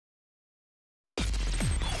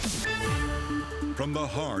from the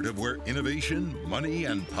heart of where innovation, money,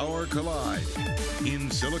 and power collide.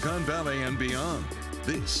 In Silicon Valley and beyond,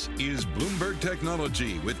 this is Bloomberg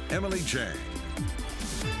Technology with Emily Chang.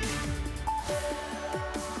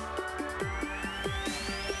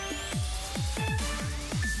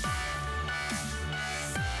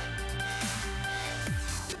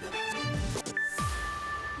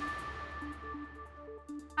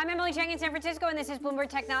 I'm Emily Chang in San Francisco, and this is Bloomberg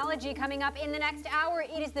Technology. Coming up in the next hour,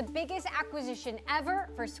 it is the biggest acquisition ever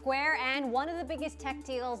for Square and one of the biggest tech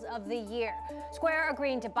deals of the year. Square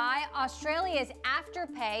agreeing to buy Australia's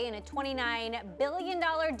Afterpay in a $29 billion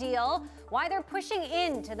deal. Why they're pushing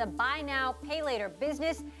into the buy now, pay later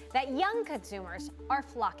business that young consumers are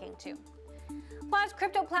flocking to. Plus,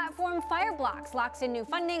 crypto platform Fireblocks locks in new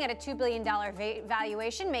funding at a $2 billion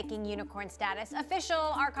valuation, making unicorn status official.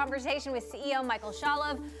 Our conversation with CEO Michael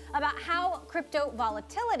Shalov about how crypto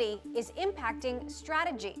volatility is impacting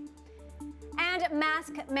strategy. And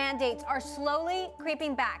mask mandates are slowly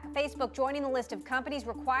creeping back. Facebook joining the list of companies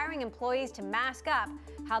requiring employees to mask up.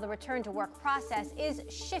 How the return to work process is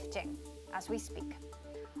shifting as we speak.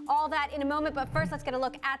 All that in a moment, but first let's get a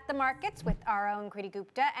look at the markets with our own Kriti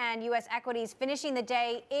Gupta, and U.S. equities finishing the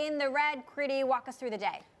day in the red. Kriti, walk us through the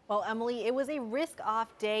day. Well, Emily, it was a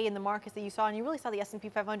risk-off day in the markets that you saw, and you really saw the S&P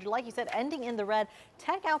 500, like you said, ending in the red.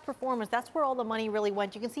 Tech outperformance, that's where all the money really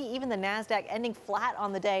went. You can see even the NASDAQ ending flat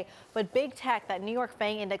on the day, but big tech, that New York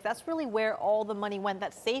FANG index, that's really where all the money went,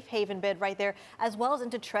 that safe haven bid right there, as well as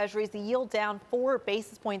into treasuries, the yield down 4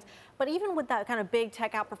 basis points. But even with that kind of big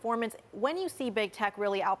tech outperformance, when you see big tech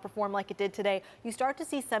really outperform like it did today, you start to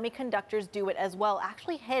see semiconductors do it as well,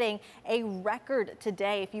 actually hitting a record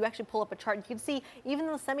today. If you actually pull up a chart, you can see even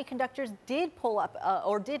though semiconductors did pull up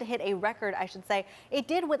or did hit a record, I should say, it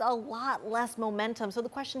did with a lot less momentum. So the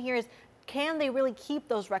question here is, can they really keep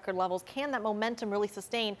those record levels? Can that momentum really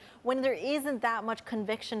sustain when there isn't that much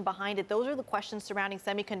conviction behind it? Those are the questions surrounding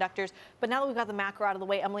semiconductors. But now that we've got the macro out of the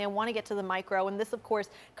way, Emily, I want to get to the micro. And this, of course,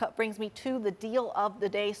 brings me to the deal of the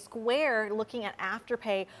day. Square looking at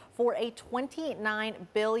Afterpay for a $29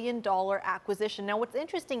 billion acquisition. Now, what's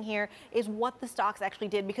interesting here is what the stocks actually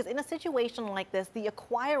did, because in a situation like this, the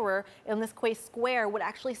acquirer, in this case Square, would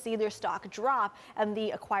actually see their stock drop, and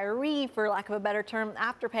the acquiree, for lack of a better term,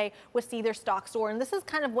 Afterpay, would see their stock soar. And this is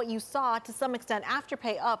kind of what you saw to some extent.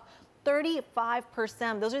 Afterpay up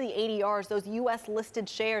 35%. Those are the ADRs, those U.S. listed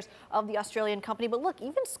shares of the Australian company. But look,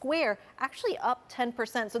 even Square actually up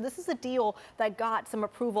 10%. So this is a deal that got some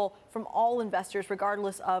approval from all investors,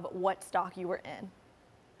 regardless of what stock you were in.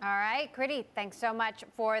 All right, Kriti, thanks so much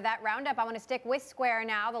for that roundup. I want to stick with Square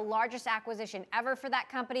now, the largest acquisition ever for that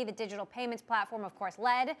company, the digital payments platform, of course,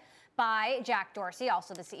 led by Jack Dorsey,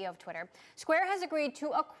 also the CEO of Twitter. Square has agreed to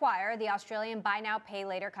acquire the Australian buy now, pay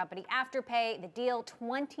later company Afterpay. The deal,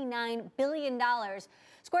 $29 billion.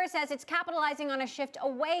 Square says it's capitalizing on a shift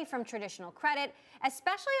away from traditional credit,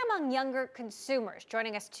 especially among younger consumers.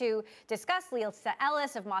 Joining us to discuss, Lisa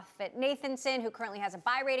Ellis of MoffettNathanson, who currently has a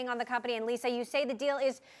buy rating on the company. And Lisa, you say the deal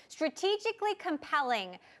is strategically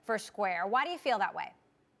compelling for Square. Why do you feel that way?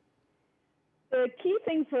 The key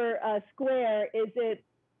thing for Square is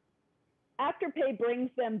Afterpay brings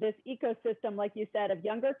them this ecosystem, like you said, of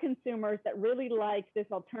younger consumers that really like this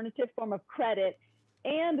alternative form of credit.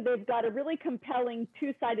 And they've got a really compelling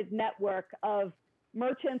two-sided network of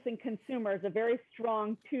merchants and consumers, a very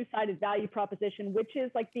strong two-sided value proposition, which is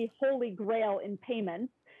like the holy grail in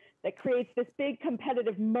payments that creates this big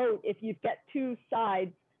competitive moat if you get two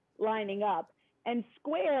sides lining up. And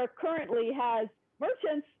Square currently has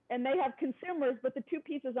merchants and they have consumers, but the two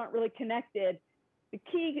pieces aren't really connected. The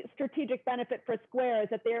key strategic benefit for Square is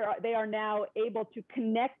that they are now able to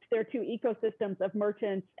connect their two ecosystems of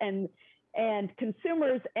merchants and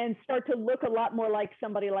consumers and start to look a lot more like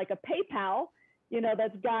somebody like a PayPal, you know,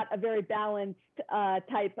 that's got a very balanced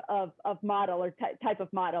type of model or type of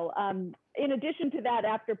model. In addition to that,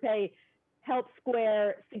 Afterpay helps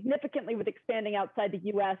Square significantly with expanding outside the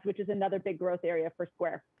U.S., which is another big growth area for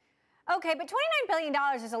Square. Okay, but $29 billion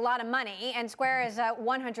is a lot of money, and Square is a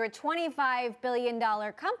 $125 billion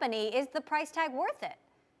company. Is the price tag worth it?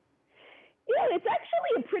 Yeah, it's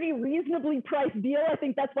actually a pretty reasonably priced deal. I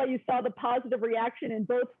think that's why you saw the positive reaction in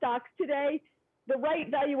both stocks today. The right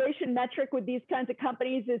valuation metric with these kinds of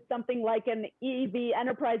companies is something like an EV,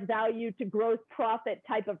 enterprise value to gross profit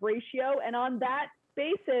type of ratio. And on that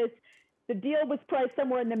basis, the deal was priced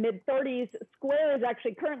somewhere in the mid-30s. Square is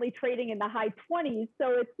actually currently trading in the high 20s,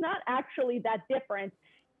 so it's not actually that different.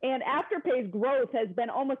 And Afterpay's growth has been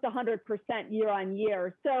almost 100% year on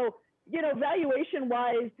year. So, you know,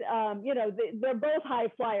 valuation-wise, you know, they're both high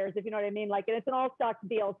flyers, if you know what I mean. Like, and it's an all-stock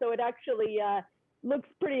deal, so it actually looks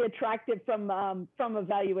pretty attractive from a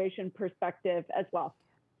valuation perspective as well.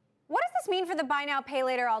 What does this mean for the buy now, pay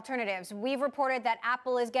later alternatives? We've reported that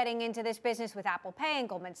Apple is getting into this business with Apple Pay and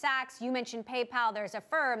Goldman Sachs. You mentioned PayPal. There's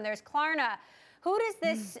Affirm. There's Klarna. Who does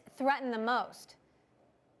this threaten the most?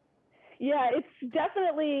 Yeah, it's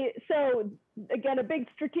definitely, so again, a big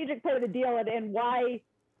strategic part of the deal and why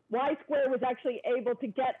Square was actually able to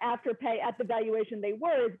get Afterpay at the valuation they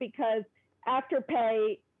were is because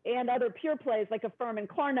Afterpay and other pure plays like Affirm and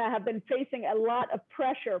Klarna have been facing a lot of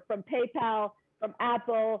pressure from PayPal, from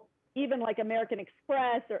Apple, even like American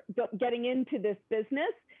Express, or getting into this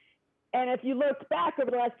business. And if you look back over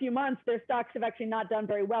the last few months, their stocks have actually not done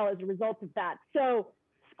very well as a result of that. So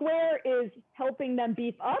Square is helping them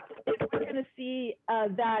beef up. We're going to see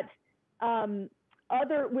that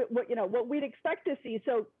what we'd expect to see.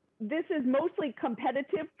 So this is mostly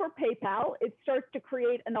competitive for PayPal. It starts to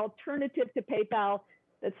create an alternative to PayPal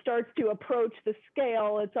that starts to approach the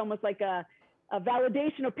scale. It's almost like a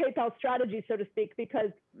validation of PayPal's strategy, so to speak, because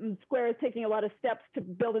Square is taking a lot of steps to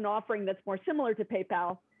build an offering that's more similar to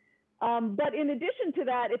PayPal. But in addition to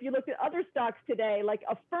that, if you look at other stocks today, like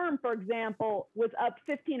Affirm, for example, was up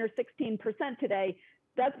 15 or 16% today.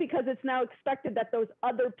 That's because it's now expected that those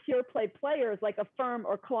other pure play players like Affirm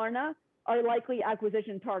or Klarna are likely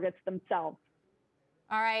acquisition targets themselves.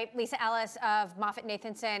 All right, Lisa Ellis of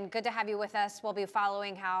MoffettNathanson, good to have you with us. We'll be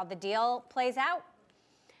following how the deal plays out.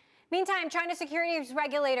 Meantime, China's securities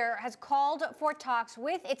regulator has called for talks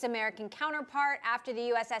with its American counterpart after the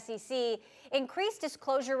U.S. SEC increased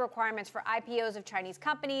disclosure requirements for IPOs of Chinese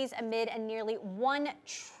companies amid a nearly $1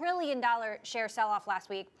 trillion share sell-off last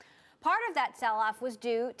week. Part of that sell-off was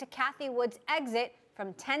due to Cathie Wood's exit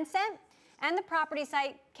from Tencent and the property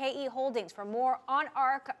site KE Holdings. For more on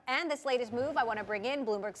ARK and this latest move, I want to bring in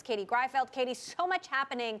Bloomberg's Katie Greifeld. Katie, so much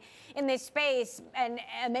happening in this space, and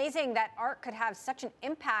amazing that ARK could have such an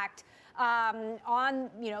impact on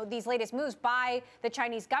these latest moves by the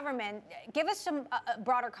Chinese government. Give us some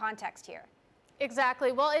broader context here.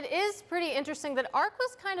 Exactly. Well, it is pretty interesting that ARK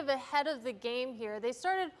was kind of ahead of the game here. They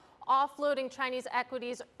started offloading Chinese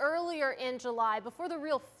equities earlier in July before the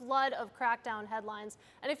real flood of crackdown headlines.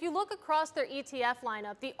 And if you look across their ETF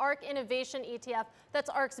lineup, the ARK Innovation ETF, that's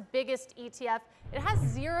ARK's biggest ETF, it has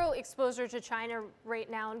zero exposure to China right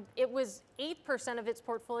now. It was 8% of its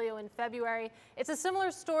portfolio in February. It's a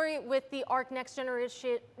similar story with the ARK Next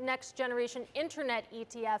Generation Internet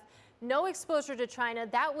ETF. No exposure to China.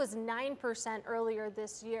 That was 9% earlier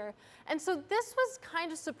this year. And so this was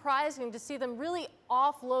kind of surprising to see them really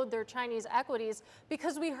offload their Chinese equities,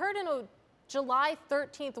 because we heard in a July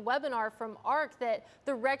 13th webinar from ARK that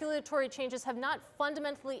the regulatory changes have not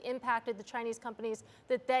fundamentally impacted the Chinese companies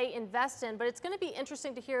that they invest in. But it's going to be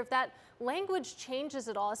interesting to hear if that language changes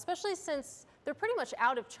at all, especially since they're pretty much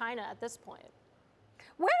out of China at this point.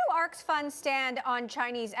 Where do ARK's funds stand on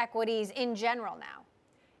Chinese equities in general now?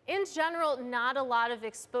 In general, not a lot of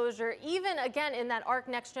exposure, even again in that ARK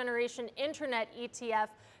Next Generation Internet ETF.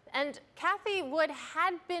 And Cathie Wood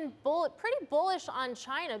had been pretty bullish on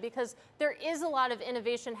China because there is a lot of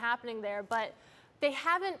innovation happening there, but they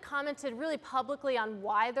haven't commented really publicly on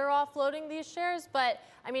why they're offloading these shares. But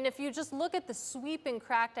I mean, if you just look at the sweeping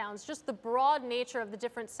crackdowns, just the broad nature of the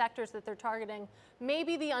different sectors that they're targeting,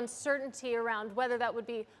 maybe the uncertainty around whether that would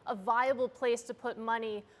be a viable place to put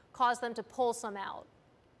money caused them to pull some out.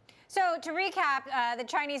 So to recap, the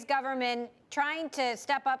Chinese government trying to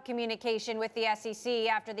step up communication with the SEC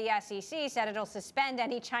after the SEC said it'll suspend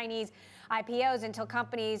any Chinese IPOs until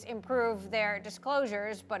companies improve their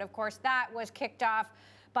disclosures. But of course, that was kicked off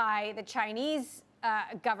by the Chinese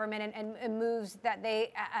government and moves that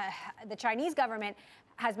the Chinese government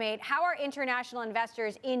has made. How are international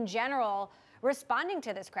investors in general responding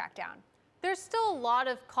to this crackdown? There's still a lot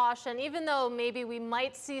of caution, even though maybe we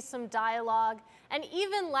might see some dialogue. And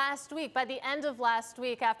even last week, by the end of last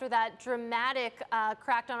week, after that dramatic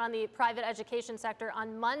crackdown on the private education sector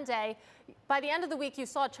on Monday, by the end of the week, you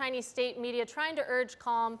saw Chinese state media trying to urge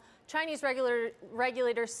calm. Chinese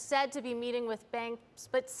regulators said to be meeting with banks,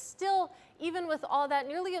 but still, even with all that,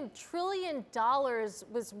 nearly $1 trillion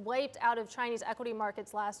was wiped out of Chinese equity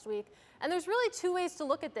markets last week. And there's really two ways to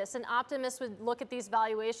look at this. An optimist would look at these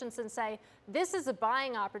valuations and say, this is a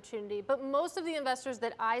buying opportunity. But most of the investors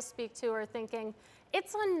that I speak to are thinking,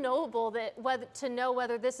 it's unknowable to know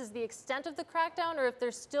whether this is the extent of the crackdown or if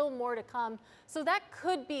there's still more to come. So that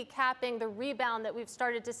could be capping the rebound that we've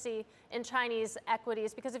started to see in Chinese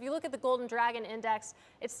equities. Because if you look at the Golden Dragon Index,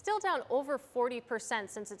 it's still down over 40%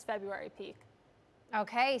 since its February peak.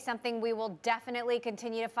 Okay, something we will definitely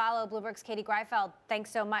continue to follow. Bloomberg's Katie Greifeld,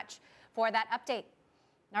 thanks so much for that update.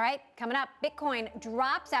 All right, coming up, Bitcoin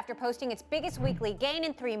drops after posting its biggest weekly gain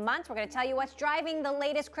in 3 months. We're going to tell you what's driving the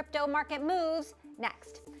latest crypto market moves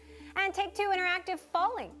next. And Take-Two Interactive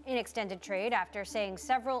falling in extended trade after saying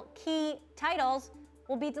several key titles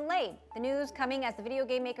will be delayed. The news coming as the video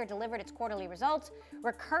game maker delivered its quarterly results.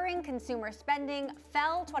 Recurring consumer spending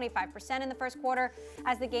fell 25% in the first quarter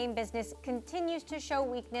as the game business continues to show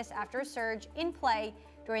weakness after a surge in play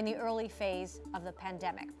during the early phase of the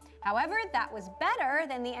pandemic. However, that was better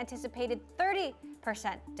than the anticipated 30%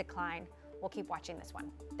 decline. We'll keep watching this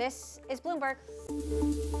one. This is Bloomberg.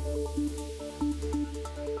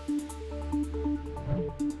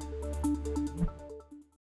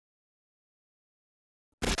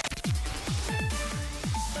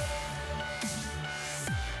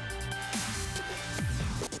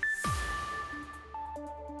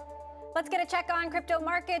 Let's get a check on crypto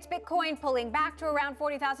markets. Bitcoin pulling back to around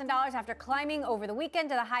 $40,000 after climbing over the weekend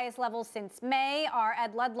to the highest level since May. Our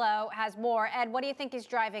Ed Ludlow has more. Ed, what do you think is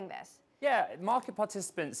driving this? Yeah, market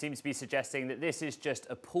participants seem to be suggesting that this is just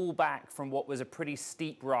a pullback from what was a pretty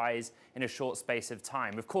steep rise in a short space of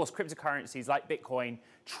time. Of course, cryptocurrencies like Bitcoin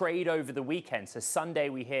trade over the weekend. So Sunday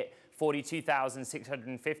we hit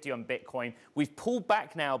 42,650 on Bitcoin. We've pulled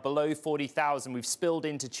back now below 40,000. We've spilled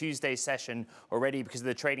into Tuesday's session already because of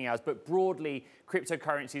the trading hours, but broadly,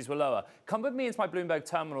 cryptocurrencies were lower. Come with me into my Bloomberg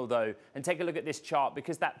terminal, though, and take a look at this chart,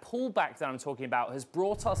 because that pullback that I'm talking about has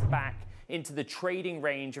brought us back into the trading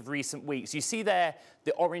range of recent weeks. You see there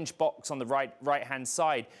the orange box on the right-hand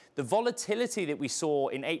side. The volatility that we saw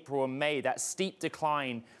in April and May, that steep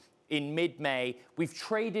decline in mid-May, we've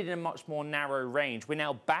traded in a much more narrow range. We're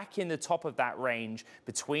now back in the top of that range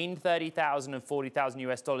between 30,000 and 40,000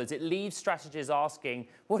 US dollars. It leaves strategists asking,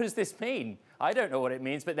 what does this mean? I don't know what it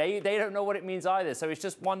means, but they don't know what it means either. So it's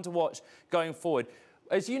just one to watch going forward.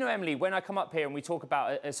 As you know, Emily, when I come up here and we talk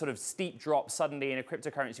about a sort of steep drop suddenly in a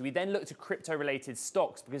cryptocurrency, we then look to crypto-related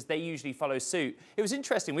stocks because they usually follow suit. It was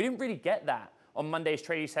interesting. We didn't really get that on Monday's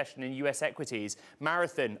trading session in US equities.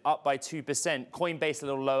 Marathon up by 2%, Coinbase a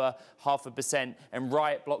little lower, 0.5%, and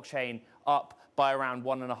Riot Blockchain up by around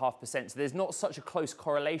 1.5%. So there's not such a close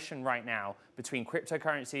correlation right now between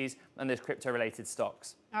cryptocurrencies and those crypto-related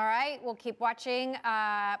stocks. All right, we'll keep watching.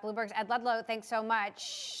 Bloomberg's Ed Ludlow, thanks so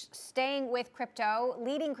much. Staying with crypto,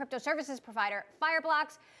 leading crypto services provider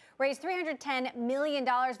Fireblocks raised $310 million,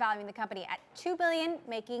 valuing the company at $2 billion,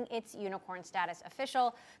 making its unicorn status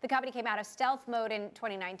official. The company came out of stealth mode in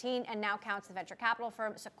 2019 and now counts the venture capital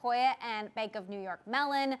firm Sequoia and Bank of New York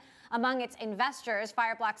Mellon among its investors.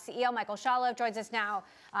 Fireblocks CEO Michael Shalov joins us now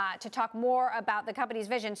to talk more about the company's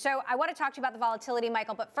vision. So I want to talk to you about the volatility,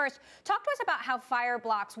 Michael, but first, talk to us about how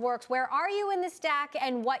Fireblocks works. Where are you in the stack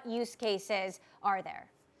and what use cases are there?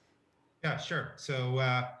 Yeah, sure. So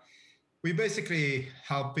we basically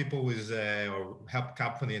help people with, or help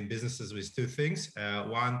company and businesses with two things.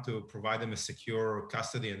 One, to provide them a secure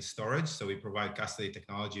custody and storage. So we provide custody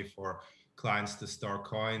technology for clients to store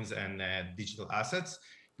coins and digital assets.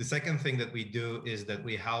 The second thing that we do is that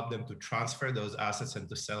we help them to transfer those assets and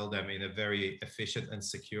to sell them in a very efficient and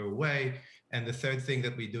secure way. And the third thing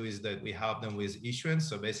that we do is that we help them with issuance.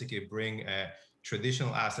 So basically bring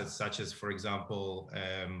traditional assets such as, for example,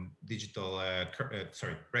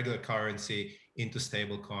 regular currency into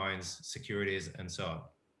stable coins, securities, and so on.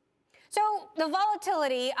 So the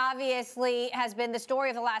volatility obviously has been the story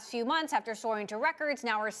of the last few months after soaring to records.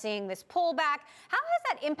 Now we're seeing this pullback. How has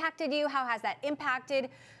that impacted you? How has that impacted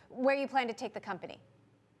where you plan to take the company?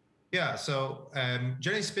 Yeah, so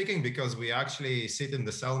generally speaking, because we actually sit in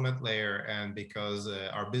the settlement layer and because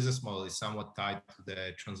our business model is somewhat tied to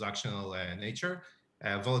the transactional nature,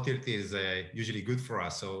 volatility is usually good for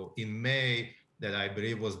us. So in May, that I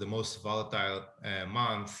believe was the most volatile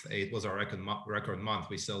month, it was our record month.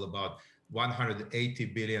 We sold about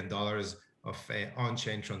 $180 billion of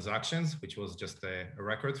on-chain transactions, which was just a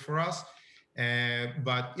record for us.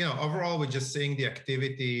 But overall, we're just seeing the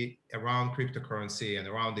activity around cryptocurrency and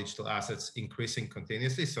around digital assets increasing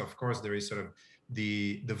continuously. So of course, there is sort of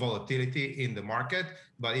the volatility in the market.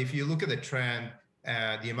 But if you look at the trend,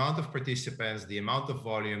 the amount of participants, the amount of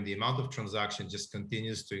volume, the amount of transaction just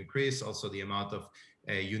continues to increase. Also, the amount of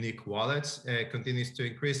unique wallets continues to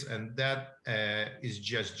increase. And that is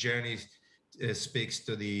just generally speaks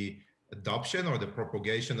to the adoption or the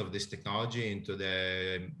propagation of this technology into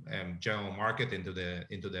the general market, into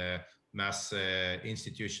the mass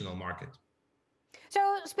institutional market.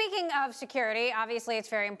 So speaking of security, obviously it's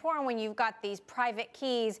very important when you've got these private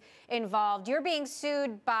keys involved. You're being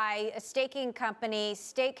sued by a staking company,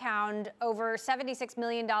 Stakehound, over $76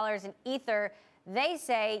 million in Ether. They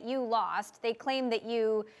say you lost. They claim that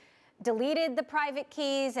you deleted the private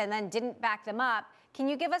keys and then didn't back them up. Can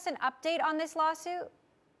you give us an update on this lawsuit?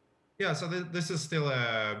 Yeah, so this is still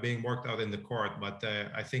being worked out in the court, but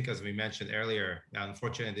I think, as we mentioned earlier,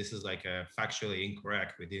 unfortunately, this is like factually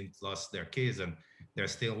incorrect. We didn't lose their keys, and they're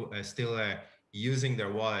still using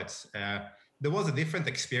their wallets. There was a different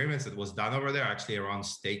experiment that was done over there, actually around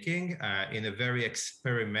staking, in a very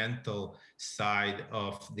experimental side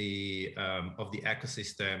of the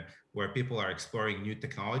ecosystem, where people are exploring new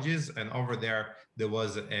technologies. And over there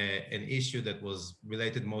was an issue that was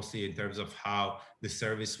related mostly in terms of how the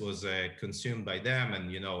service was consumed by them,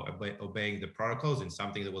 and obeying the protocols in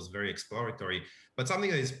something that was very exploratory. But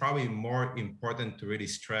something that is probably more important to really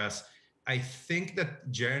stress, I think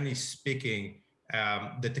that generally speaking,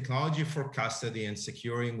 the technology for custody and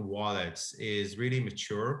securing wallets is really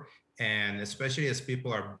mature, and especially as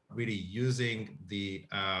people are really using the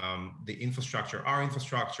infrastructure, our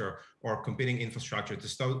infrastructure or competing infrastructure to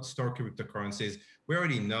store cryptocurrencies, we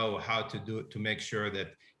already know how to make sure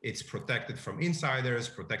that it's protected from insiders,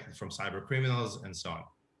 protected from cyber criminals, and so on.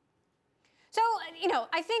 So,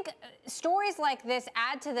 I think stories like this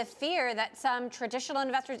add to the fear that some traditional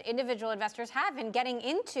investors, individual investors have in getting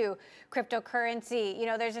into cryptocurrency.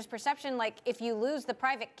 There's this perception like if you lose the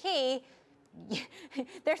private key,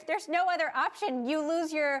 there's no other option. You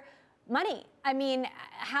lose your money. I mean,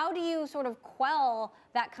 how do you sort of quell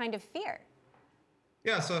that kind of fear?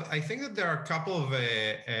 Yeah, so I think that there are a couple of,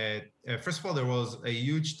 first of all, there was a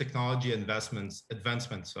huge technology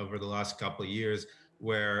advancements over the last couple of years,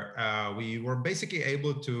 where we were basically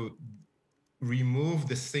able to remove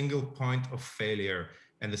the single point of failure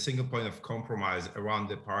and the single point of compromise around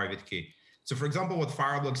the private key. So for example, what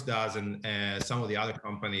Fireblocks does, and some of the other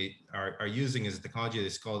companies are using, is a technology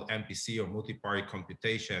that's called MPC, or multi-party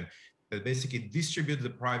computation, that basically distributes the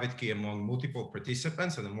private key among multiple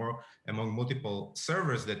participants and among multiple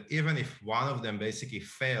servers, that even if one of them basically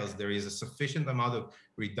fails, there is a sufficient amount of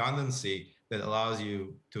redundancy that allows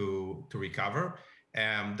you to recover.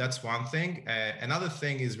 That's one thing. Another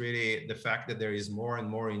thing is really the fact that there is more and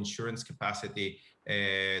more insurance capacity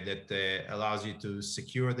that allows you to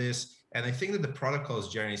secure this. And I think that the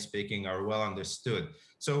protocols, generally speaking, are well understood.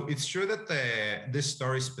 So it's true that this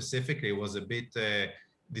story specifically was a bit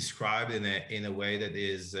described in a way that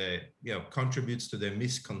is, contributes to the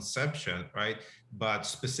misconception, right? But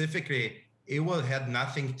specifically, it had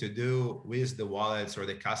nothing to do with the wallets or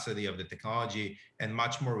the custody of the technology, and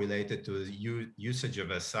much more related to the usage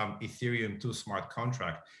of some Ethereum 2 smart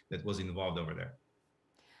contract that was involved over there.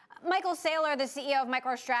 Michael Saylor, the CEO of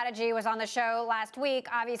MicroStrategy, was on the show last week.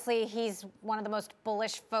 Obviously, he's one of the most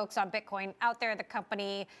bullish folks on Bitcoin out there. The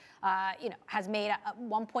company, has made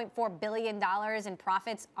 $1.4 billion in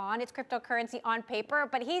profits on its cryptocurrency on paper,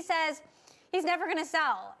 but he says he's never going to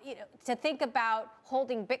sell. To think about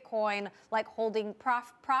holding Bitcoin like holding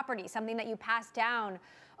property, something that you pass down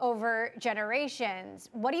over generations.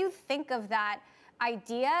 What do you think of that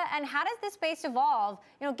idea, and how does this space evolve,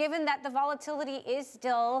 given that the volatility is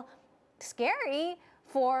still scary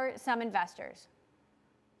for some investors?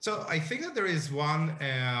 So I think that there is one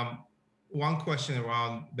question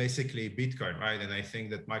around basically Bitcoin, right? And I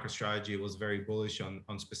think that MicroStrategy was very bullish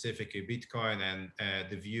on specifically Bitcoin and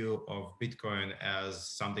the view of Bitcoin as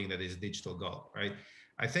something that is digital gold, right?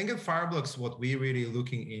 I think at Fireblocks, what we're really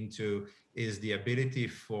looking into is the ability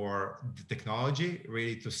for the technology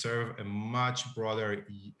really to serve a much broader,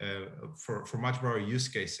 for much broader use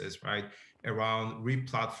cases, right? Around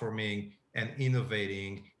replatforming and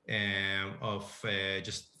innovating of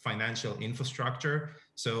just financial infrastructure.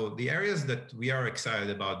 So the areas that we are excited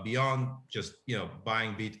about beyond just,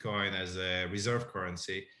 buying Bitcoin as a reserve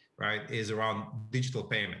currency, right, is around digital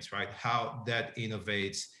payments, right? How that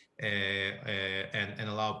innovates and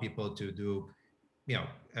allow people to do,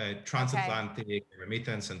 transatlantic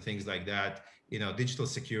remittance and things like that, digital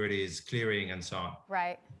securities, clearing, and so on.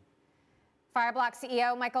 Right. Fireblocks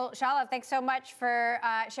CEO Michael Shalov, thanks so much for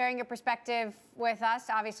sharing your perspective with us.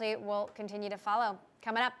 Obviously, we'll continue to follow.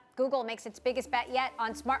 Coming up, Google makes its biggest bet yet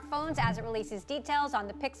on smartphones as it releases details on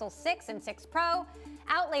the Pixel 6 and 6 Pro.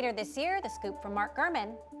 Out later this year, the scoop from Mark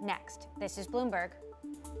Gurman next. This is Bloomberg.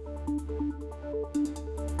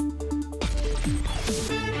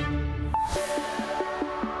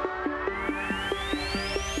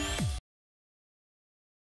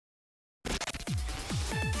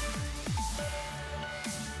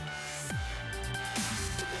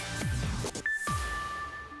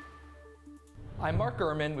 I'm Mark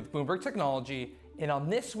Gurman with Bloomberg Technology, and on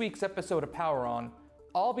this week's episode of Power On,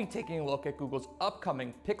 I'll be taking a look at Google's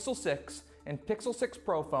upcoming Pixel 6 and Pixel 6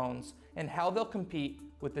 Pro phones and how they'll compete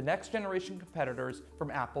with the next generation competitors from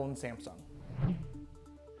Apple and Samsung.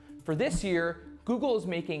 For this year, Google is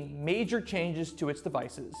making major changes to its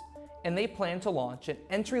devices, and they plan to launch an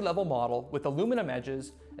entry-level model with aluminum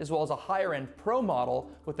edges, as well as a higher-end Pro model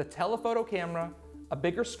with a telephoto camera, a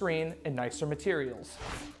bigger screen, and nicer materials.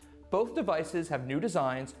 Both devices have new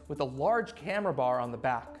designs with a large camera bar on the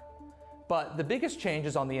back. But the biggest change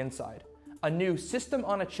is on the inside, a new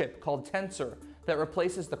system-on-a-chip called Tensor that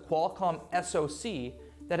replaces the Qualcomm SoC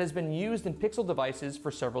that has been used in Pixel devices for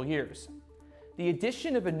several years. The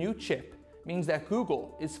addition of a new chip means that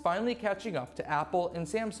Google is finally catching up to Apple and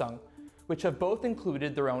Samsung, which have both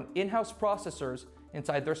included their own in-house processors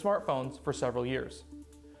inside their smartphones for several years.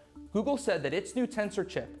 Google said that its new Tensor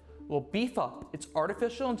chip will beef up its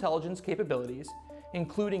artificial intelligence capabilities,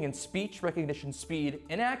 including in speech recognition speed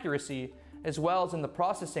and accuracy, as well as in the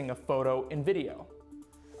processing of photo and video.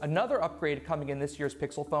 Another upgrade coming in this year's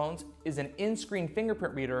Pixel phones is an in-screen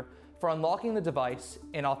fingerprint reader for unlocking the device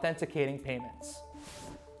and authenticating payments.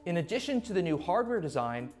 In addition to the new hardware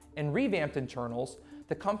design and revamped internals,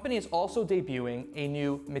 the company is also debuting a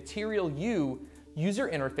new Material U user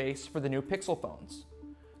interface for the new Pixel phones.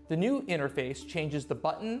 The new interface changes the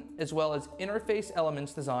button as well as interface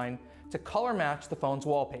elements design to color match the phone's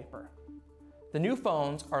wallpaper. The new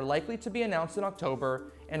phones are likely to be announced in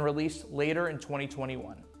October and released later in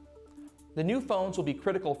 2021. The new phones will be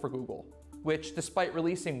critical for Google, which, despite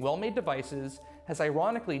releasing well-made devices, has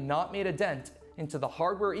ironically not made a dent into the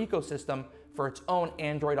hardware ecosystem for its own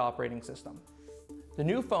Android operating system. The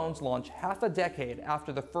new phones launch half a decade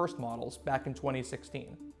after the first models back in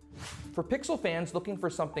 2016. For Pixel fans looking for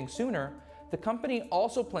something sooner, the company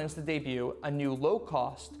also plans to debut a new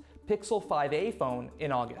low-cost Pixel 5a phone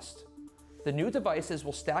in August. The new devices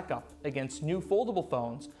will stack up against new foldable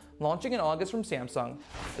phones launching in August from Samsung,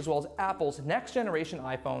 as well as Apple's next-generation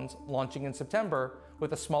iPhones launching in September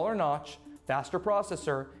with a smaller notch, faster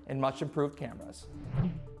processor, and much improved cameras.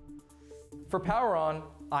 For Power On,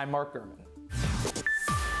 I'm Mark Gurman.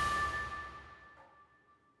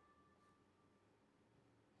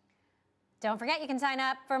 Don't forget, you can sign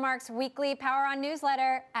up for Mark's weekly Power On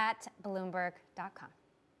newsletter at Bloomberg.com.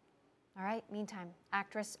 All right, meantime,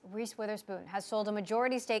 actress Reese Witherspoon has sold a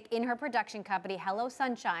majority stake in her production company, Hello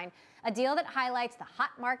Sunshine, a deal that highlights the hot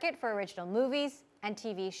market for original movies and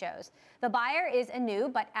TV shows. The buyer is a new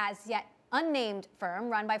but as yet unnamed firm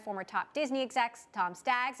run by former top Disney execs Tom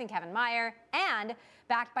Staggs and Kevin Mayer, and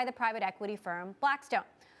backed by the private equity firm Blackstone.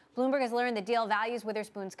 Bloomberg has learned the deal values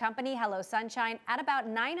Witherspoon's company, Hello Sunshine, at about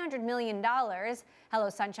 $900 million. Hello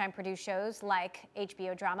Sunshine produced shows like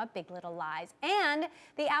HBO drama Big Little Lies and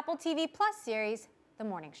the Apple TV Plus series, The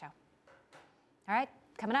Morning Show. All right,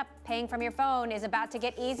 coming up, paying from your phone is about to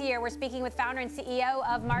get easier. We're speaking with founder and CEO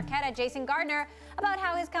of Marqeta, Jason Gardner, about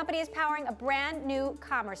how his company is powering a brand new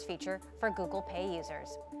commerce feature for Google Pay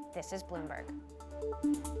users. This is Bloomberg.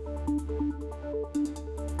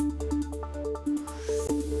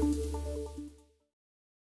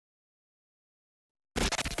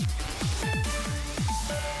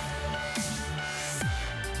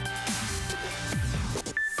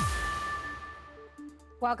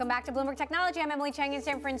 Welcome back to Bloomberg Technology. I'm Emily Chang in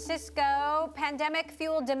San Francisco.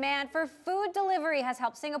 Pandemic-fueled demand for food delivery has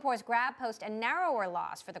helped Singapore's Grab post a narrower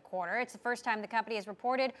loss for the quarter. It's the first time the company has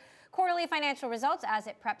reported quarterly financial results as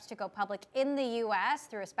it preps to go public in the U.S.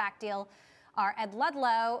 through a SPAC deal. Our Ed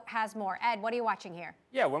Ludlow has more. Ed, what are you watching here?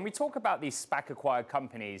 Yeah, when we talk about these SPAC-acquired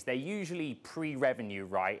companies, they're usually pre-revenue,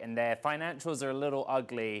 right? And their financials are a little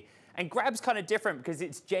ugly. And Grab's kind of different because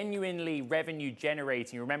it's genuinely revenue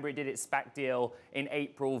generating. Remember, it did its SPAC deal in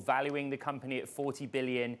April, valuing the company at $40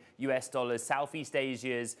 billion US, Southeast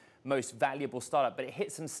Asia's most valuable startup, but it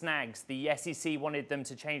hit some snags. The SEC wanted them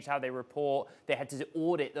to change how they report. They had to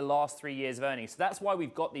audit the last 3 years of earnings. So that's why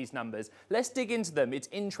we've got these numbers. Let's dig into them. It's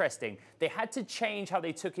interesting. They had to change how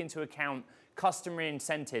they took into account customer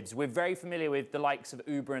incentives. We're very familiar with the likes of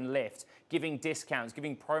Uber and Lyft, giving discounts,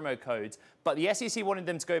 giving promo codes, but the SEC wanted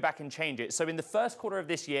them to go back and change it. So in the first quarter of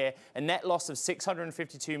this year, a net loss of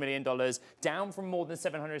 $652 million, down from more than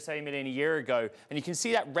 $770 million a year ago. And you can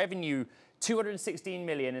see that revenue, $216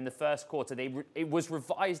 million in the first quarter. It was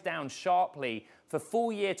revised down sharply. For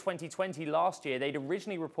full year 2020 last year, they'd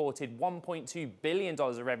originally reported $1.2 billion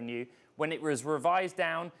of revenue. When it was revised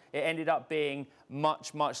down, it ended up being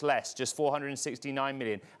much, much less, just $469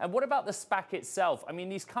 million. And what about the SPAC itself? I mean,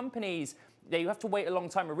 these companies, you have to wait a long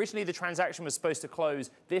time. Originally, the transaction was supposed to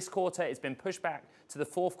close this quarter. It's been pushed back to the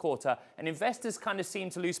fourth quarter. And investors kind of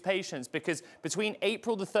seem to lose patience because between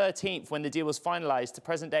April the 13th, when the deal was finalized, to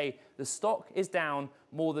present day, the stock is down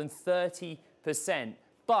more than 30%.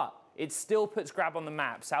 But it still puts Grab on the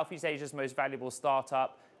map, Southeast Asia's most valuable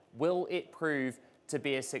startup. Will it prove to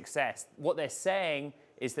be a success? What they're saying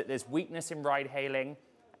is that there's weakness in ride-hailing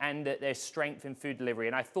and that there's strength in food delivery.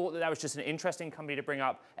 And I thought that that was just an interesting company to bring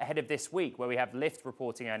up ahead of this week, where we have Lyft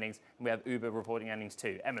reporting earnings and we have Uber reporting earnings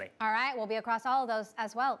too. Emily. All right, we'll be across all of those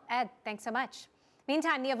as well. Ed, thanks so much.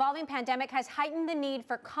 Meantime, the evolving pandemic has heightened the need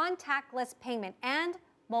for contactless payment and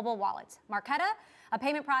mobile wallets. Marqeta, a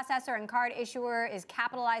payment processor and card issuer, is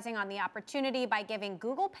capitalizing on the opportunity by giving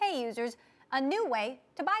Google Pay users a new way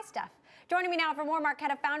to buy stuff. Joining me now for more,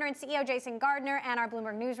 Marqeta founder and CEO Jason Gardner and our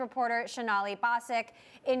Bloomberg News reporter Shonali Bosick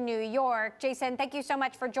in New York. Jason, thank you so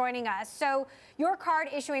much for joining us. So your card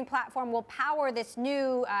issuing platform will power this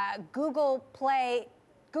new Google Pay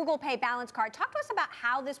balance card. Talk to us about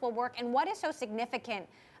how this will work and what is so significant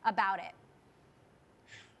about it.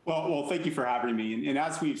 Well, thank you for having me. And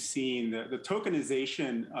as we've seen, the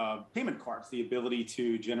tokenization of payment cards, the ability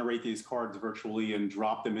to generate these cards virtually and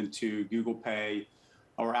drop them into Google Pay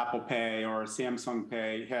or Apple Pay or Samsung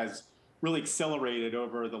Pay has really accelerated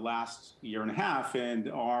over the last year and a half.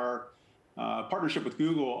 And our partnership with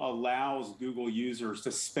Google allows Google users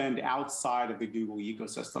to spend outside of the Google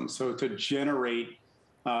ecosystem. So to generate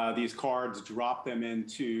these cards, drop them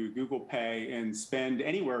into Google Pay and spend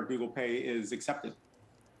anywhere Google Pay is accepted.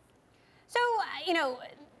 So,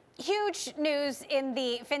 huge news in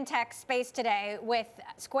the fintech space today with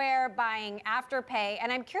Square buying Afterpay.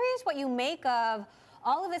 And I'm curious what you make of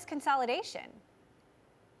all of this consolidation.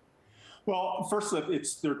 Well, first,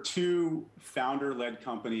 they're two founder-led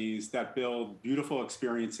companies that build beautiful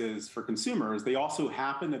experiences for consumers. They also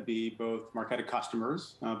happen to be both Marqeta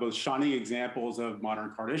customers, both shining examples of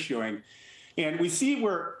modern card issuing. And we see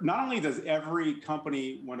where not only does every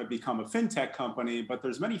company want to become a fintech company, but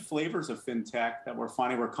there's many flavors of fintech that we're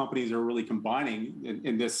finding where companies are really combining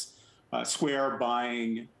in this Square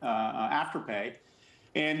buying Afterpay.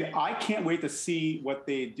 And I can't wait to see what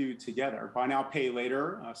they do together. Buy now, pay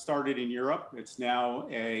later started in Europe. It's now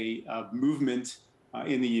a movement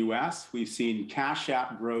in the US. We've seen Cash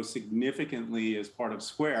App grow significantly as part of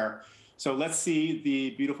Square. So let's see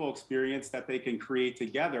the beautiful experience that they can create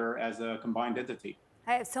together as a combined entity.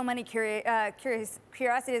 I have so many curiosities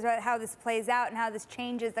about how this plays out and how this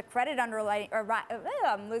changes the credit underwriting,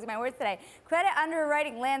 I'm losing my words today, credit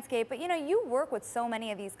underwriting landscape. But you work with so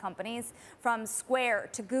many of these companies, from Square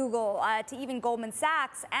to Google to even Goldman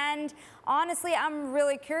Sachs. And honestly, I'm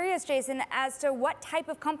really curious, Jason, as to what type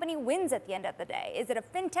of company wins at the end of the day. Is it a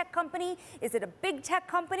fintech company? Is it a big tech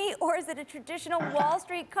company? Or is it a traditional Wall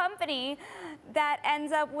Street company that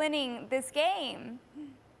ends up winning this game?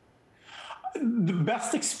 The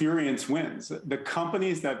best experience wins. The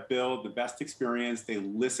companies that build the best experience, they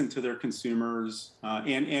listen to their consumers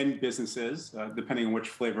and businesses, depending on which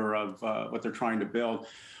flavor of what they're trying to build.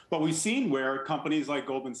 But we've seen where companies like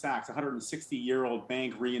Goldman Sachs, a 160-year-old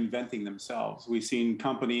bank, reinventing themselves. We've seen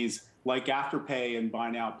companies like Afterpay and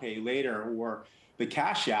Buy Now, Pay Later, or the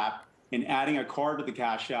Cash App, and adding a card to the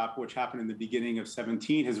Cash App, which happened in the beginning of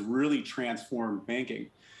 2017, has really transformed banking.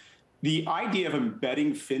 The idea of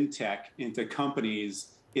embedding fintech into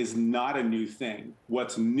companies is not a new thing.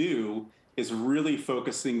 What's new is really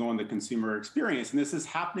focusing on the consumer experience. And this is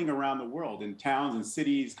happening around the world in towns and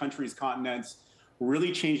cities, countries, continents,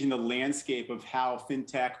 really changing the landscape of how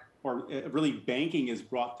fintech or really banking is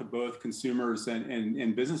brought to both consumers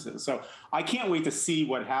and businesses. So I can't wait to see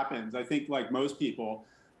what happens. I think, like most people,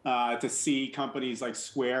 to see companies like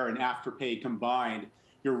Square and Afterpay combined,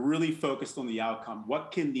 you're really focused on the outcome.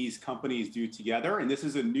 What can these companies do together? And this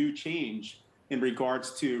is a new change in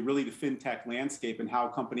regards to really the fintech landscape and how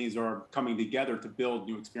companies are coming together to build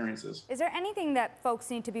new experiences. Is there anything that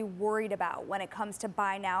folks need to be worried about when it comes to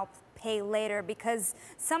buy now, pay later? Because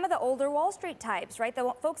some of the older Wall Street types, right,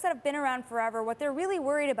 the folks that have been around forever, what they're really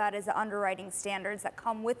worried about is the underwriting standards that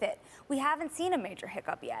come with it. We haven't seen a major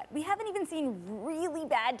hiccup yet. We haven't even seen really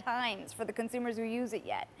bad times for the consumers who use it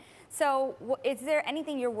yet. So is there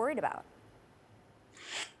anything you're worried about?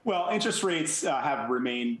 Well, interest rates have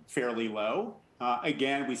remained fairly low.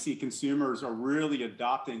 Again, we see consumers are really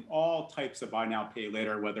adopting all types of buy now, pay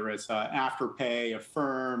later, whether it's Afterpay,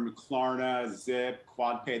 Affirm, Klarna, Zip,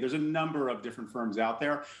 QuadPay. There's a number of different firms out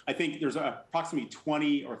there. I think there's approximately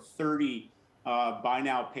 20 or 30 buy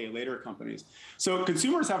now, pay later companies. So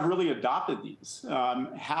consumers have really adopted these.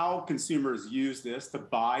 How consumers use this to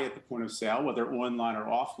buy at the point of sale, whether online or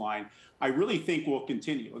offline, I really think will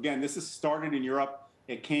continue. Again, this has started in Europe.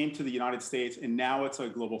 It came to the United States, and now it's a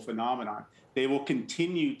global phenomenon. They will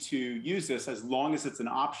continue to use this as long as it's an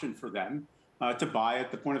option for them to buy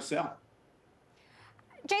at the point of sale.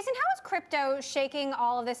 Jason, how is crypto shaking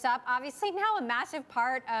all of this up? Obviously, now a massive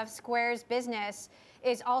part of Square's business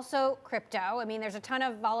is also crypto. I mean, there's a ton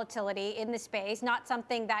of volatility in the space, not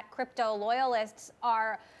something that crypto loyalists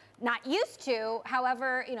are not used to.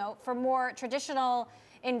 However, you know, for more traditional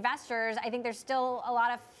investors, I think there's still a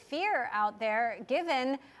lot of fear out there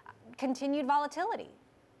given continued volatility.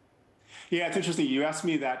 Yeah, it's interesting. You asked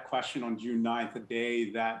me that question on June 9th, the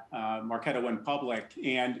day that Marqeta went public.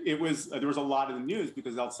 And there was a lot in the news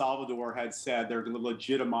because El Salvador had said they're going to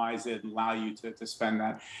legitimize it and allow you to spend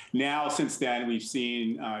that. Now, since then, we've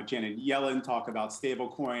seen Janet Yellen talk about stable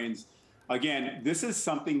coins. Again, this is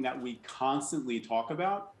something that we constantly talk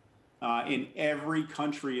about. In every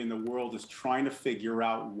country in the world is trying to figure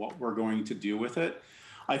out what we're going to do with it.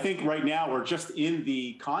 I think right now we're just in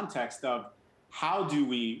the context of how do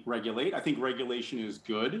we regulate? I think regulation is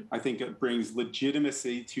good. I think it brings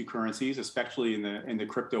legitimacy to currencies, especially in the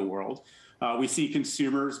crypto world. We see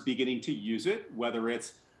consumers beginning to use it, whether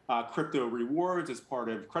it's crypto rewards as part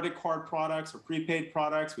of credit card products or prepaid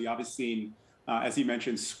products. We obviously seen, as you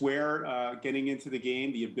mentioned, Square getting into the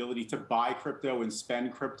game, the ability to buy crypto and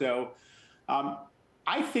spend crypto.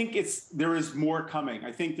 I think there is more coming.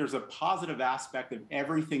 I think there's a positive aspect of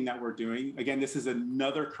everything that we're doing. Again, this is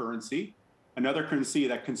another currency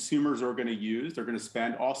that consumers are going to use. They're going to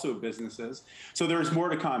spend, also businesses. So there's more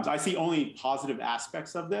to come. I see only positive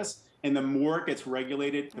aspects of this. And the more it gets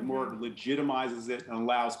regulated, the more it legitimizes it and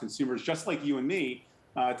allows consumers, just like you and me,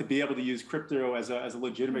 to be able to use crypto as a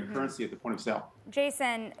legitimate currency at the point of sale.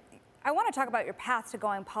 Jason, I want to talk about your path to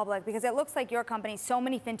going public because it looks like your company, so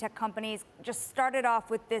many fintech companies, just started off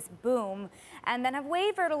with this boom and then have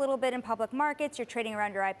wavered a little bit in public markets. You're trading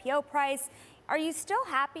around your IPO price. Are you still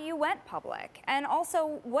happy you went public? And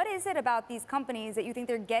also, what is it about these companies that you think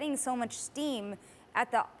they're getting so much steam at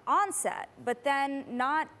the onset, but then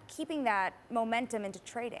not keeping that momentum into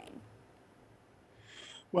trading?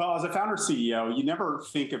 Well, as a founder CEO, you never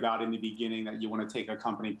think about in the beginning that you want to take a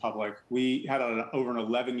company public. We had over an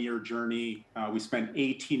 11-year journey. We spent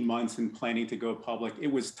 18 months in planning to go public. It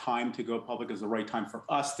was time to go public. It was the right time for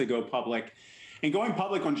us to go public. And going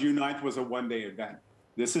public on June 9th was a one-day event.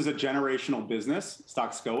 This is a generational business.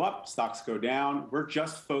 Stocks go up, stocks go down. We're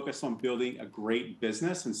just focused on building a great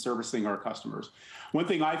business and servicing our customers. One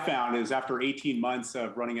thing I found is after 18 months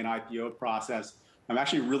of running an IPO process, I'm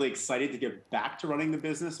actually really excited to get back to running the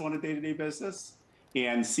business on a day-to-day basis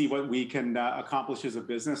and see what we can accomplish as a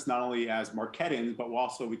business, not only as Marquetans, but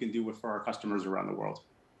also we can do for our customers around the world.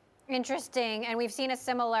 Interesting, and we've seen a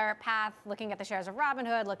similar path looking at the shares of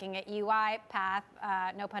Robinhood, looking at UiPath,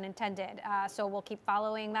 no pun intended. So we'll keep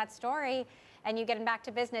following that story and you getting back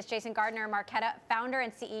to business. Jason Gardner, Marqeta founder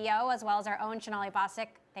and CEO, as well as our own Sonali Basak.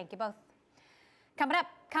 Thank you both. Coming up,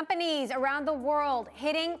 companies around the world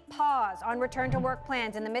hitting pause on return to work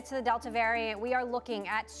plans in the midst of the Delta variant. We are looking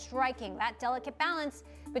at striking that delicate balance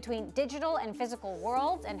between digital and physical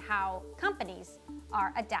worlds and how companies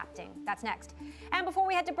are adapting. That's next. And before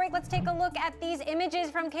we head to break, let's take a look at these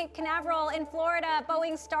images from Cape Canaveral in Florida.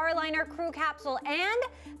 Boeing Starliner crew capsule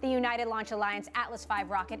and the United Launch Alliance Atlas V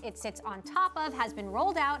rocket it sits on top of has been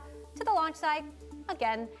rolled out to the launch site.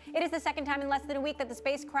 Again, it is the second time in less than a week that the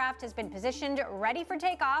spacecraft has been positioned ready for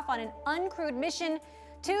takeoff on an uncrewed mission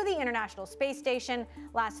to the International Space Station.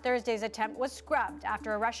 Last Thursday's attempt was scrubbed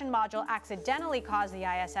after a Russian module accidentally caused the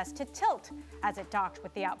ISS to tilt as it docked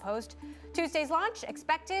with the outpost. Tuesday's launch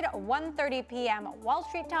expected 1:30 p.m. Wall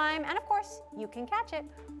Street time, and of course, you can catch it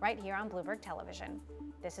right here on Bloomberg Television.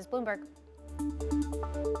 This is Bloomberg.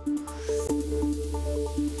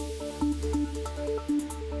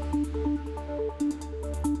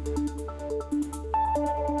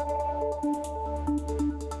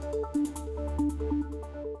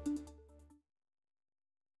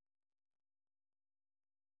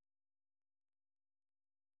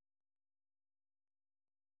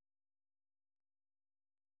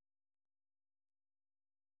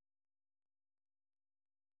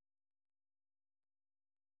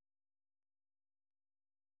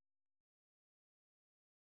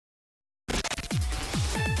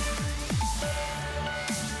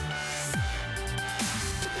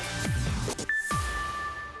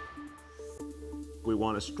 We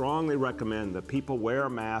want to strongly recommend that people wear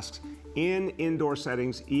masks in indoor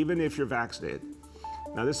settings, even if you're vaccinated.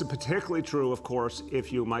 Now, this is particularly true, of course,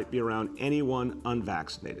 if you might be around anyone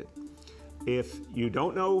unvaccinated. If you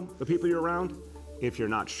don't know the people you're around, if you're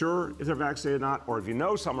not sure if they're vaccinated or not, or if you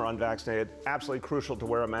know some are unvaccinated, absolutely crucial to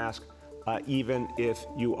wear a mask, even if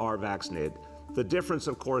you are vaccinated. The difference,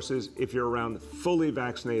 of course, is if you're around fully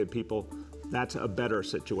vaccinated people, that's a better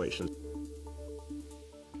situation.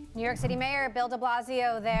 New York City Mayor Bill de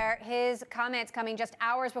Blasio there, his comments coming just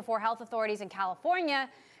hours before health authorities in California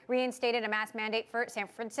reinstated a mask mandate for San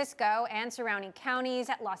Francisco and surrounding counties.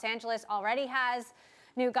 Los Angeles already has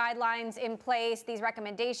new guidelines in place. These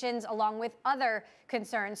recommendations, along with other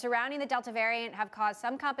concerns surrounding the Delta variant, have caused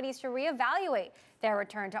some companies to reevaluate their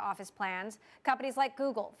return to office plans. Companies like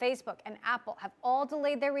Google, Facebook, and Apple have all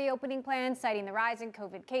delayed their reopening plans, citing the rise in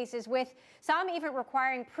COVID cases, with some even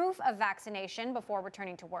requiring proof of vaccination before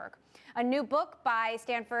returning to work. A new book by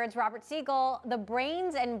Stanford's Robert Siegel, The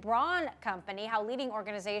Brains and Brawn Company, How Leading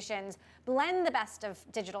Organizations Blend the Best of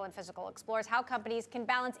Digital and Physical, explores how companies can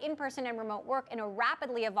balance in-person and remote work in a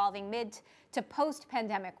rapidly evolving mid to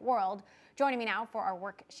post-pandemic world. Joining me now for our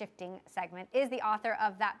work shifting segment is the author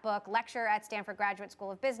of that book, lecturer at Stanford Graduate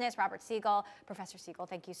School of Business, Robert Siegel. Professor Siegel,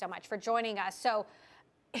 thank you so much for joining us. So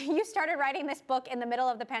you started writing this book in the middle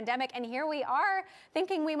of the pandemic, and here we are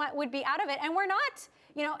thinking would be out of it, and we're not.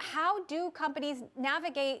 You know, how do companies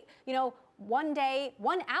navigate, one day,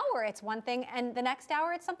 1 hour it's one thing, and the next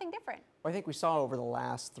hour it's something different? Well, I think we saw over the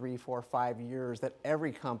last 3, 4, 5 years that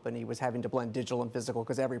every company was having to blend digital and physical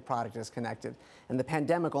because every product is connected. And the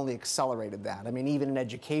pandemic only accelerated that. I mean, even in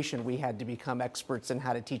education, we had to become experts in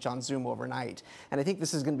how to teach on Zoom overnight. And I think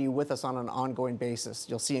this is going to be with us on an ongoing basis.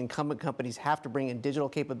 You'll see incumbent companies have to bring in digital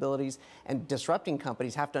capabilities, and disrupting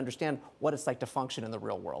companies have to understand what it's like to function in the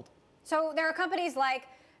real world. So there are companies like,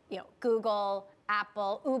 Google,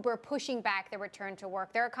 Apple, Uber pushing back their return to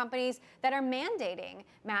work. There are companies that are mandating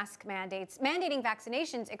mandating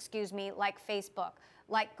vaccinations, like Facebook,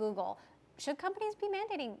 like Google. Should companies be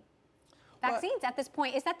mandating vaccines at this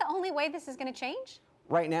point? Is that the only way this is going to change?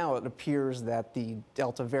 Right now, it appears that the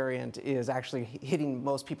Delta variant is actually hitting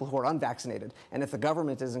most people who are unvaccinated. And if the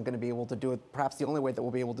government isn't going to be able to do it, perhaps the only way that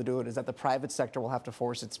we'll be able to do it is that the private sector will have to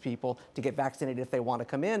force its people to get vaccinated if they want to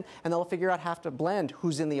come in, and they'll figure out how to blend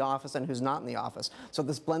who's in the office and who's not in the office. So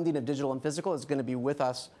this blending of digital and physical is going to be with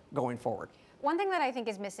us going forward. One thing that I think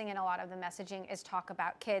is missing in a lot of the messaging is talk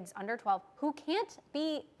about kids under 12 who can't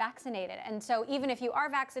be vaccinated. And so even if you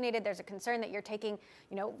are vaccinated, there's a concern that you're taking,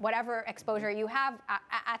 whatever exposure you have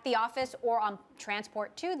at the office or on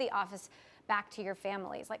transport to the office back to your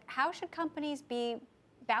families. Like, how should companies be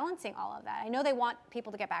balancing all of that? I know they want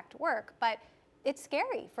people to get back to work, but it's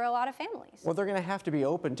scary for a lot of families. Well, they're going to have to be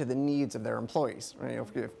open to the needs of their employees. Right?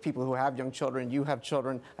 If people who have young children, you have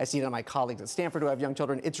children, I see it on my colleagues at Stanford who have young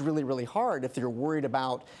children, it's really, really hard if you're worried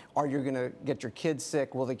about, are you going to get your kids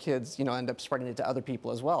sick? Will the kids, end up spreading it to other people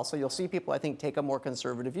as well? So you'll see people, I think, take a more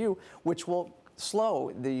conservative view, which will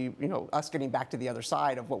slow the, us getting back to the other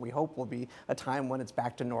side of what we hope will be a time when it's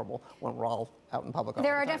back to normal, when we're all out in public.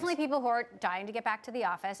 There are definitely people who are dying to get back to the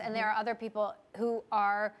office, and there are other people who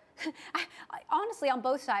are, honestly, on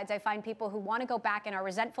both sides, I find people who want to go back and are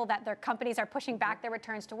resentful that their companies are pushing back their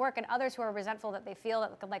returns to work, and others who are resentful that they feel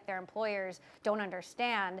that like their employers don't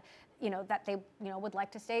understand, that they, would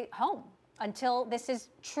like to stay home until this is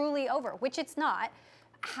truly over, which it's not.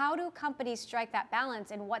 How do companies strike that balance,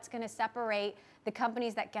 and what's going to separate the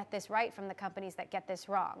companies that get this right from the companies that get this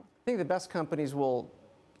wrong? I think the best companies will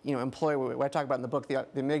employ what I talk about in the book, the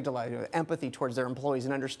amygdala, empathy towards their employees,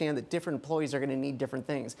 and understand that different employees are going to need different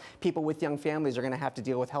things. People with young families are going to have to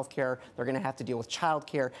deal with health care, they're going to have to deal with child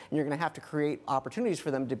care, and you're going to have to create opportunities for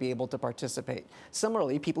them to be able to participate.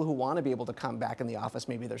 Similarly, people who want to be able to come back in the office,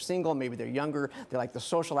 maybe they're single, maybe they're younger, they like the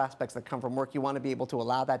social aspects that come from work, you want to be able to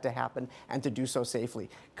allow that to happen and to do so safely.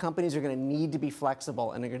 Companies are going to need to be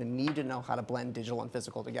flexible, and they're going to need to know how to blend digital and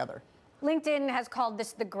physical together. LinkedIn has called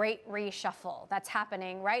this the great reshuffle that's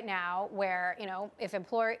happening right now, where, if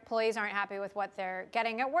employees aren't happy with what they're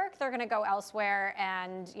getting at work, they're going to go elsewhere,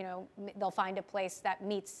 and, they'll find a place that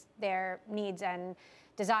meets their needs and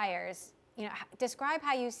desires. Describe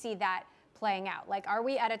how you see that playing out. Like, are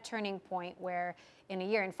we at a turning point where in a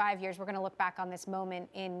year, in 5 years, we're going to look back on this moment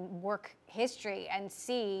in work history and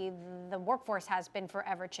see the workforce has been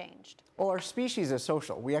forever changed? Well, our species is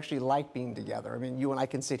social. We actually like being together. I mean, you and I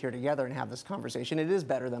can sit here together and have this conversation. It is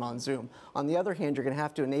better than on Zoom. On the other hand, you're going to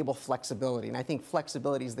have to enable flexibility, and I think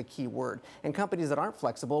flexibility is the key word. And companies that aren't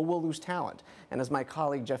flexible will lose talent. And as my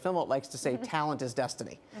colleague Jeff Immelt likes to say, talent is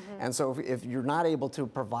destiny. And so if you're not able to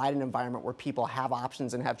provide an environment where people have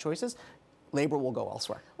options and have choices, labor will go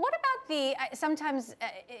elsewhere. What about sometimes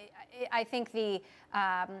I think the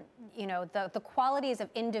qualities of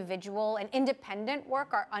individual and independent work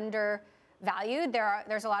are undervalued.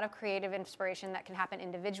 There's a lot of creative inspiration that can happen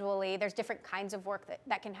individually. There's different kinds of work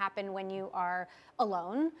that can happen when you are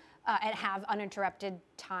alone and have uninterrupted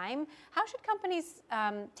time. How should companies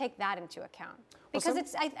take that into account?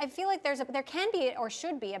 Because I feel like there can be or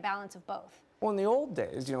should be a balance of both. Well, in the old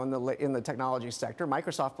days, you know, in the technology sector,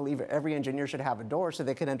 Microsoft believed every engineer should have a door so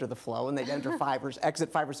they could enter the flow, and they'd enter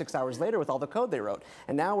exit 5 or 6 hours later with all the code they wrote.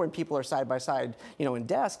 And now when people are side by side, you know, in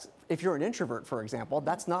desks, if you're an introvert, for example,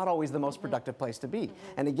 that's not always the most productive place to be.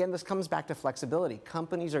 And again, this comes back to flexibility.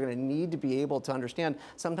 Companies are going to need to be able to understand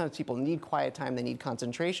sometimes people need quiet time, they need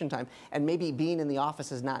concentration time, and maybe being in the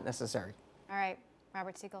office is not necessary. All right,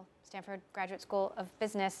 Robert Siegel, Stanford Graduate School of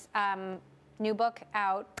Business. New book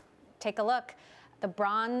out. Take a look. The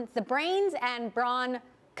Brains and Brawn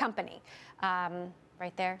Company.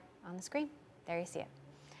 Right there on the screen. There you see it.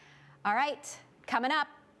 All right, coming up.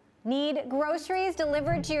 Need groceries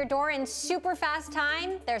delivered to your door in super fast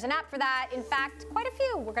time? There's an app for that. In fact, quite a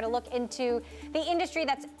few. We're going to look into the industry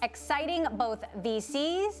that's exciting both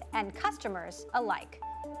VCs and customers alike.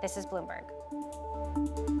 This is Bloomberg.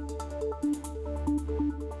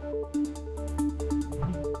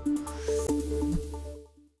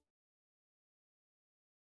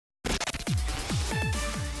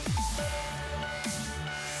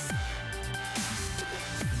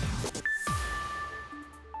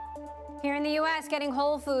 Here in the U.S., getting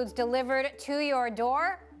Whole Foods delivered to your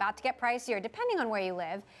door, about to get pricier depending on where you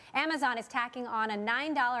live. Amazon is tacking on a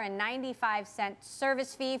 $9.95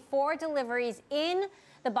 service fee for deliveries in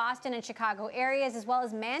the Boston and Chicago areas, as well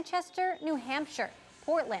as Manchester, New Hampshire,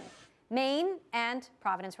 Portland, Maine, and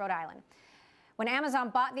Providence, Rhode Island. When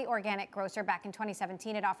Amazon bought the organic grocer back in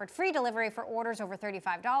 2017, it offered free delivery for orders over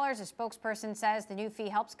 $35. A spokesperson says the new fee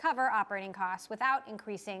helps cover operating costs without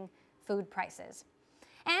increasing food prices.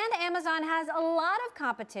 And Amazon has a lot of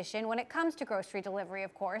competition when it comes to grocery delivery,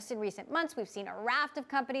 of course. In recent months, we've seen a raft of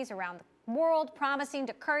companies around the world promising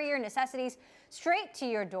to courier necessities straight to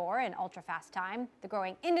your door in ultra-fast time. The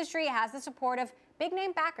growing industry has the support of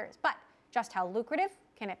big-name backers. But just how lucrative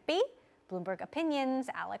can it be? Bloomberg Opinion's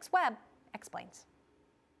Alex Webb explains.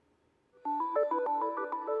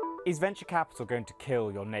 Is venture capital going to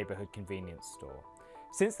kill your neighborhood convenience store?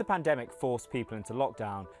 Since the pandemic forced people into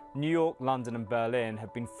lockdown, New York, London and Berlin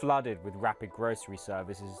have been flooded with rapid grocery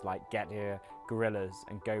services like Get Here, Gorillas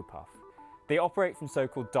and GoPuff. They operate from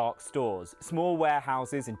so-called dark stores, small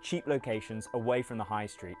warehouses in cheap locations away from the high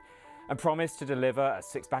street, and promise to deliver a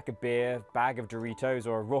six-pack of beer, bag of Doritos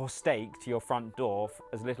or a raw steak to your front door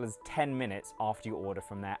as little as 10 minutes after you order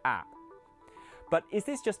from their app. But is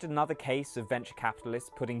this just another case of venture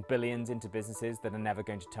capitalists putting billions into businesses that are never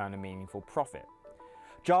going to turn a meaningful profit?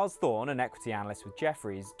 Giles Thorne, an equity analyst with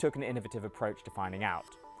Jefferies, took an innovative approach to finding out.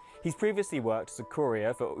 He's previously worked as a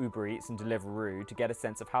courier for Uber Eats and Deliveroo to get a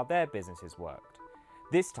sense of how their businesses worked.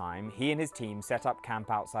 This time, he and his team set up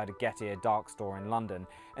camp outside a Get Here dark store in London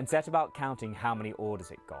and set about counting how many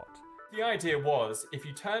orders it got. The idea was, if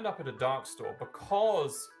you turned up at a dark store,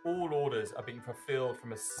 because all orders are being fulfilled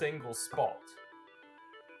from a single spot,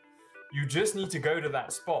 you just need to go to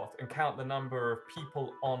that spot and count the number of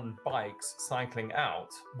people on bikes cycling out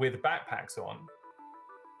with backpacks on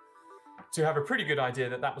to have a pretty good idea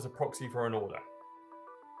that that was a proxy for an order.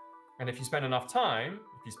 And if you spend enough time,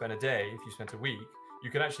 if you spend a day, if you spent a week,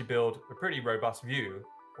 you can actually build a pretty robust view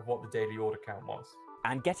of what the daily order count was.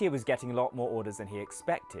 And Get Here was getting a lot more orders than he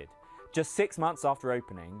expected. Just 6 months after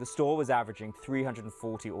opening, the store was averaging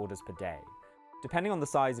 340 orders per day. Depending on the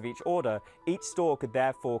size of each order, each store could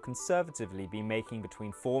therefore conservatively be making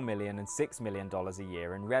between $4 million and $6 million a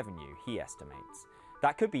year in revenue, he estimates.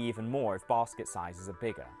 That could be even more if basket sizes are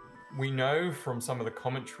bigger. We know from some of the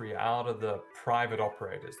commentary out of the private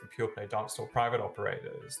operators, the pure play dark store private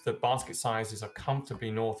operators, that basket sizes are comfortably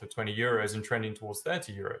north of 20 euros and trending towards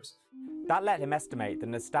 30 euros. That let him estimate that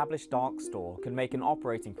an established dark store can make an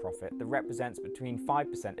operating profit that represents between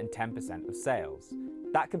 5% and 10% of sales.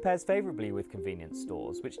 That compares favourably with convenience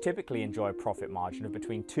stores, which typically enjoy a profit margin of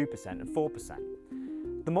between 2% and 4%.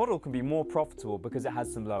 The model can be more profitable because it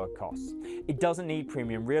has some lower costs. It doesn't need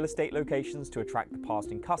premium real estate locations to attract the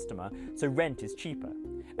passing customer, so rent is cheaper.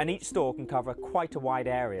 And each store can cover quite a wide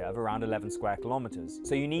area of around 11 square kilometres,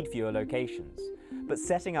 so you need fewer locations. But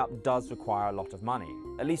setting up does require a lot of money,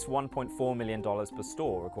 at least $1.4 million per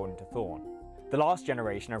store, according to Thorne. The last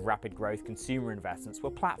generation of rapid growth consumer investments were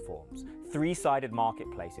platforms, three-sided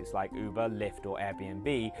marketplaces like Uber, Lyft or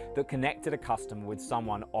Airbnb that connected a customer with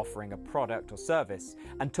someone offering a product or service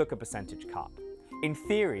and took a percentage cut. In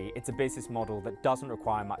theory, it's a business model that doesn't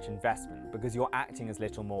require much investment because you're acting as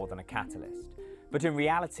little more than a catalyst. But in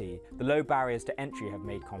reality, the low barriers to entry have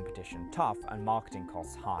made competition tough and marketing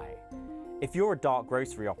costs high. If you're a dark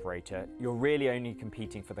grocery operator, you're really only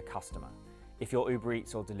competing for the customer. If you're Uber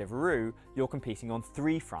Eats or Deliveroo, you're competing on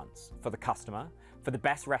three fronts: for the customer, for the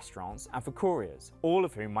best restaurants, and for couriers, all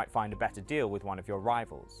of whom might find a better deal with one of your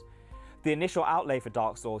rivals. The initial outlay for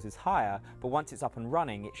dark stores is higher, but once it's up and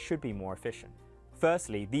running, it should be more efficient.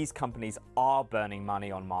 Firstly, these companies are burning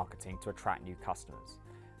money on marketing to attract new customers.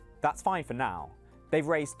 That's fine for now. They've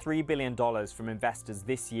raised $3 billion from investors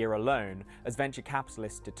this year alone as venture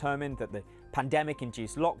capitalists determined that the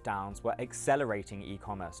pandemic-induced lockdowns were accelerating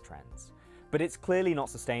e-commerce trends. But it's clearly not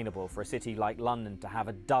sustainable for a city like London to have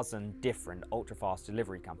a dozen different ultra-fast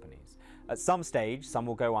delivery companies. At some stage, some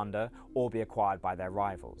will go under or be acquired by their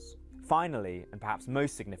rivals. Finally, and perhaps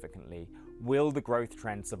most significantly, will the growth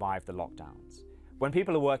trend survive the lockdowns? When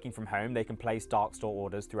people are working from home, they can place dark store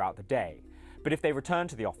orders throughout the day. But if they return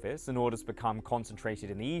to the office and orders become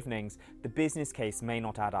concentrated in the evenings, the business case may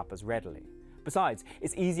not add up as readily. Besides,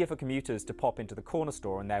 it's easier for commuters to pop into the corner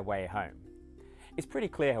store on their way home. It's pretty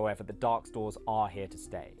clear, however, that dark stores are here to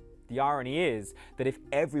stay. The irony is that if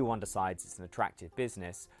everyone decides it's an attractive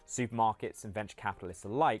business, supermarkets and venture capitalists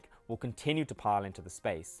alike will continue to pile into the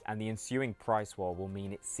space, and the ensuing price war will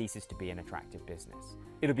mean it ceases to be an attractive business.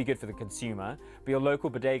 It'll be good for the consumer, but your local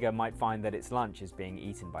bodega might find that its lunch is being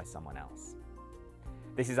eaten by someone else.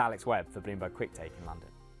 This is Alex Webb for Bloomberg Quick Take in London.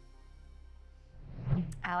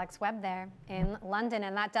 Alex Webb there in London.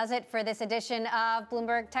 And that does it for this edition of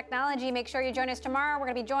Bloomberg Technology. Make sure you join us tomorrow. We're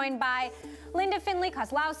going to be joined by Linda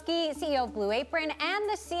Finley-Kozlowski, CEO of Blue Apron, and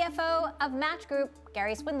the CFO of Match Group,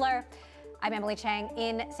 Gary Swindler. I'm Emily Chang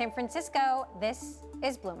in San Francisco. This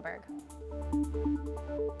is Bloomberg.